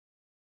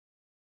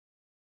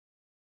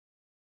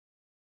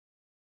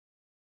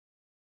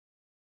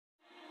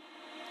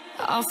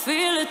I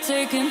feel it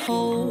taking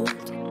hold,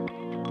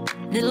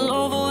 little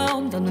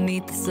overwhelmed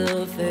underneath the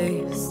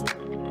surface.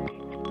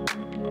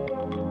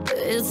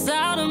 It's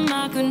out of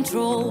my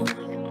control,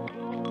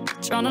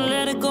 trying to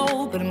let it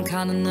go, but I'm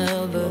kinda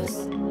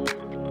nervous.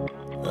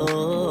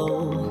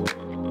 Oh,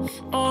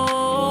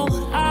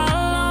 I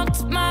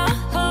locked my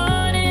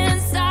heart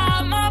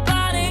inside my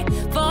body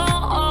for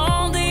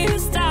all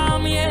this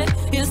time. Yeah,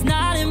 it's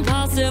not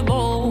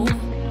impossible.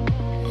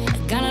 I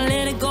gotta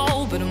let it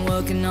go, but I'm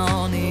working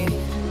on it.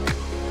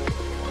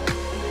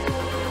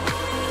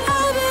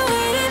 I've been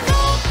waiting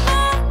all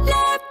my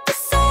life for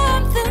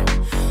something,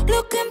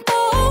 looking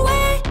for a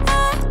way I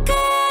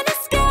can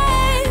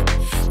escape.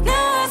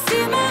 Now I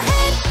see my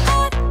head,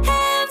 hot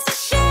hands are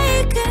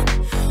shaking.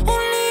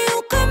 Only you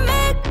can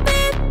make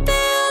me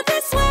feel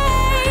this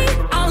way.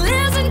 I'll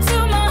listen to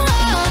my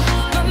heart,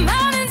 my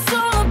mind is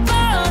all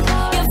about.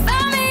 You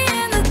found me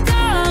in the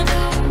dark.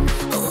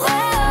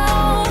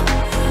 Whoa,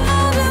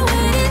 I've been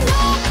waiting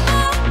all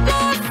my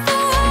life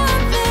for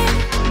one thing,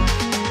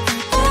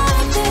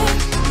 one thing.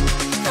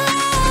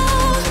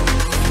 Oh,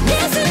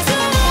 listen to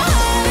my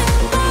heart,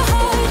 my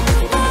heart,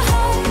 my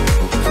heart.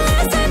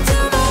 Listen to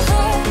my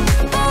heart,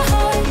 my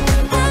heart,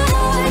 my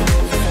heart.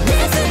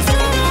 Listen to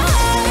my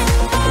heart,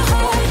 my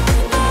heart,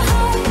 my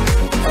heart.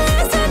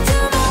 Listen to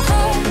my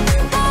heart,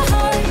 my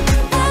heart,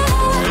 my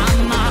heart. I'm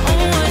my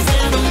own worst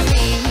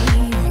enemy.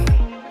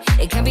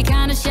 It can be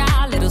kinda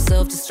shy, little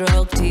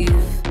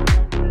self-destructive.